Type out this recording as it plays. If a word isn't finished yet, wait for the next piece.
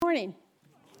morning.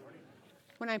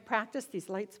 When I practiced, these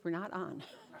lights were not on.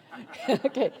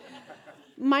 Okay.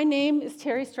 My name is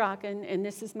Terri Strachan, and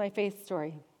this is my faith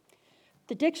story.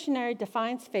 The dictionary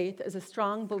defines faith as a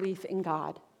strong belief in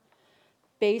God,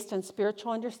 based on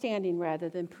spiritual understanding rather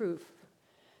than proof.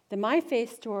 My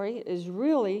faith story is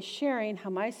really sharing how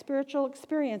my spiritual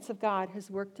experience of God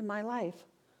has worked in my life.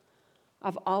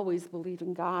 I've always believed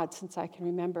in God since I can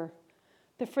remember.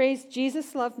 The phrase,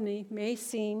 Jesus loved me, may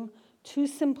seem too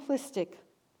simplistic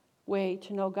way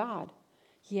to know God,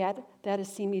 yet that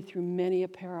has seen me through many a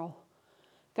peril.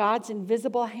 God's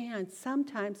invisible hand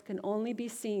sometimes can only be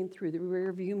seen through the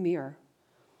rearview mirror.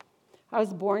 I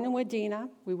was born in Wadena.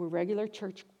 We were regular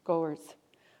churchgoers.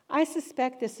 I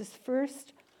suspect this is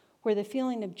first where the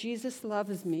feeling of Jesus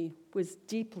loves me was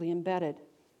deeply embedded.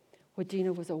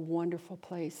 Wadena was a wonderful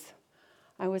place.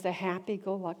 I was a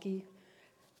happy-go-lucky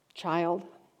child.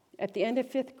 At the end of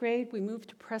 5th grade, we moved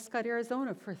to Prescott,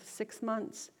 Arizona for 6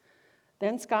 months.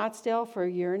 Then Scottsdale for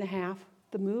a year and a half.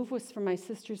 The move was for my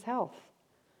sister's health.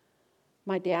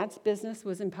 My dad's business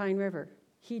was in Pine River.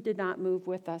 He did not move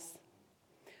with us.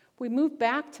 We moved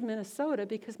back to Minnesota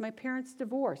because my parents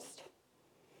divorced.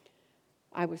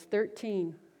 I was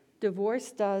 13.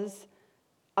 Divorce does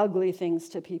ugly things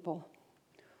to people.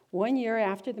 1 year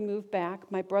after the move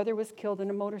back, my brother was killed in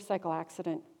a motorcycle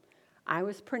accident. I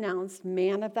was pronounced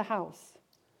man of the house.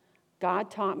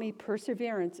 God taught me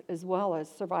perseverance as well as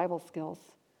survival skills.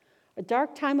 A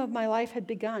dark time of my life had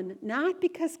begun, not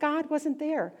because God wasn't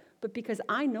there, but because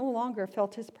I no longer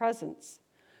felt his presence.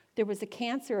 There was a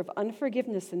cancer of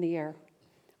unforgiveness in the air.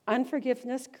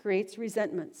 Unforgiveness creates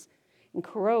resentments and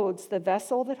corrodes the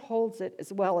vessel that holds it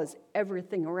as well as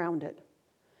everything around it.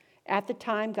 At the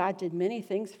time, God did many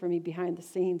things for me behind the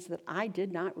scenes that I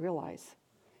did not realize.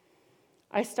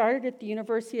 I started at the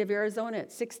University of Arizona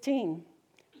at 16,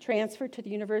 transferred to the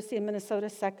University of Minnesota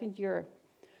second year.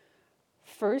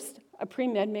 First, a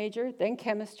pre-med major, then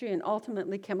chemistry, and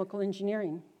ultimately chemical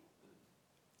engineering.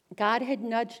 God had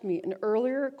nudged me and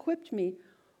earlier equipped me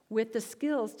with the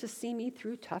skills to see me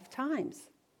through tough times.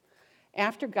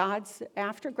 After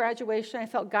graduation, I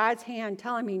felt God's hand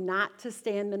telling me not to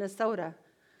stay in Minnesota.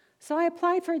 So I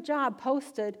applied for a job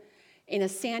posted in a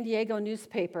San Diego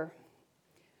newspaper.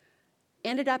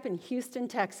 Ended up in Houston,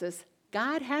 Texas.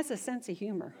 God has a sense of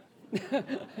humor.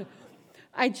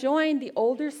 I joined the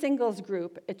older singles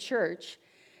group at church,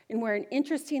 and where an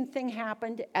interesting thing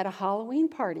happened at a Halloween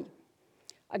party.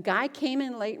 A guy came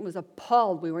in late and was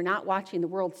appalled we were not watching the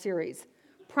World Series.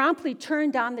 Promptly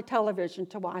turned on the television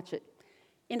to watch it.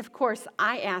 And of course,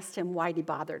 I asked him why'd he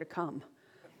bother to come.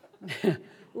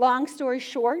 Long story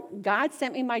short, God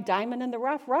sent me my diamond in the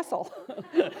rough, Russell.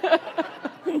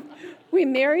 We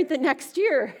married the next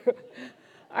year.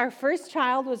 Our first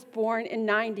child was born in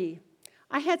 90.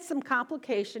 I had some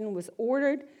complication and was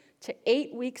ordered to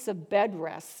 8 weeks of bed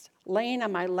rest, laying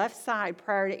on my left side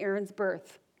prior to Aaron's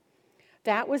birth.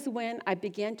 That was when I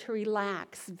began to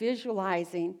relax,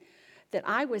 visualizing that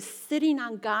I was sitting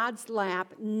on God's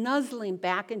lap, nuzzling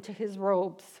back into his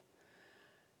robes.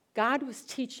 God was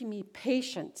teaching me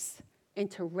patience and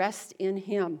to rest in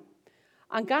him.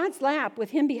 On God's lap,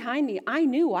 with him behind me, I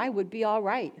knew I would be all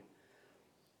right.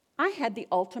 I had the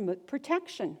ultimate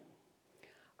protection.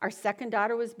 Our second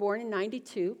daughter was born in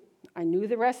 92. I knew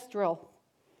the rest drill.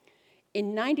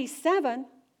 In 97,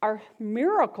 our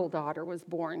miracle daughter was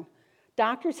born.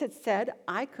 Doctors had said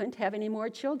I couldn't have any more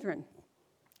children.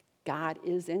 God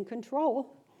is in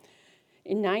control.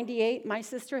 In 98, my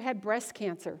sister had breast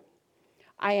cancer.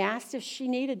 I asked if she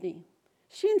needed me.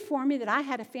 She informed me that I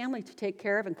had a family to take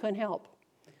care of and couldn't help.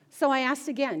 So I asked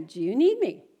again, do you need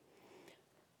me?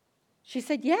 She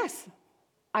said, yes.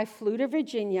 I flew to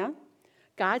Virginia.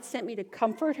 God sent me to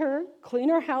comfort her, clean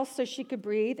her house so she could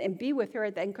breathe, and be with her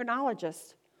at the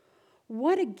endocrinologist.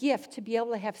 What a gift to be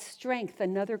able to have strength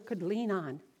another could lean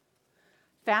on.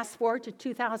 Fast forward to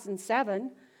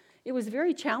 2007, it was a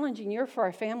very challenging year for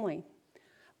our family.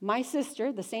 My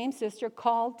sister, the same sister,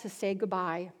 called to say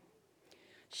goodbye.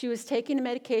 She was taking a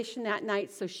medication that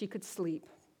night so she could sleep.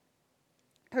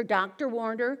 Her doctor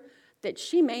warned her that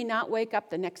she may not wake up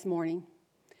the next morning.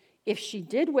 If she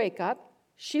did wake up,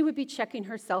 she would be checking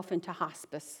herself into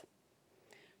hospice.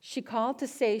 She called to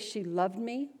say she loved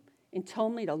me and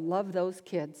told me to love those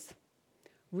kids.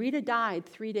 Rita died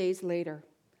 3 days later.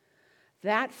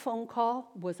 That phone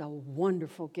call was a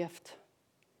wonderful gift.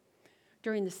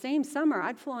 During the same summer,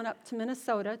 I'd flown up to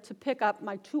Minnesota to pick up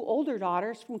my 2 older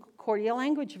daughters from Concordia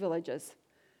language villages.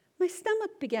 My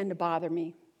stomach began to bother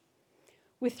me.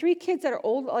 With 3 kids at our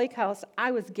old lake house,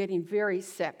 I was getting very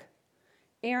sick.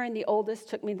 Aaron, the oldest,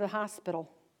 took me to the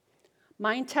hospital.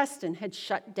 My intestine had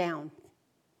shut down.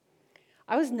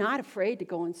 I was not afraid to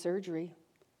go in surgery.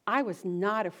 I was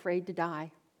not afraid to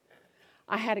die.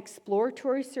 I had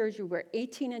exploratory surgery where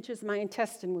 18 inches of my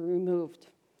intestine were removed.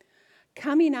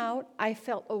 Coming out, I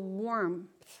felt a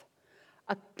warmth,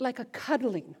 like a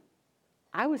cuddling.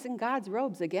 I was in God's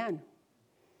robes again.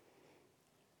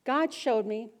 God showed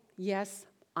me, yes,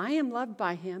 I am loved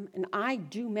by him, and I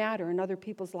do matter in other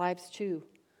people's lives too.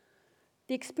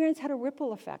 The experience had a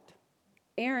ripple effect.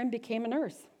 Erin became a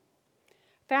nurse.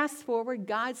 Fast forward,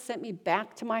 God sent me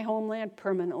back to my homeland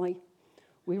permanently.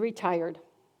 We retired.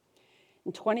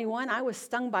 In 21, I was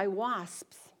stung by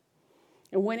wasps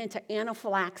and went into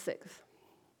anaphylaxis.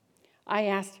 I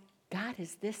asked, God,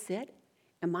 is this it?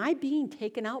 Am I being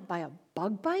taken out by a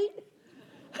bug bite?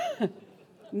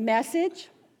 Message,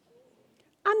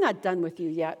 I'm not done with you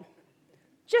yet.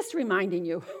 Just reminding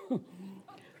you.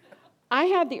 I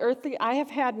have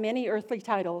had many earthly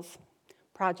titles.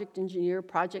 Project engineer,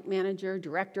 project manager,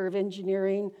 director of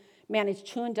engineering, managed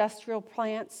 2 industrial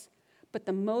plants. But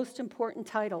the most important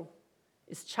title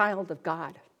is child of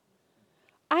God.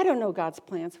 I don't know God's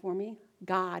plans for me.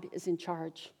 God is in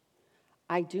charge.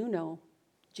 I do know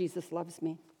Jesus loves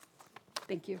me.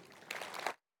 Thank you.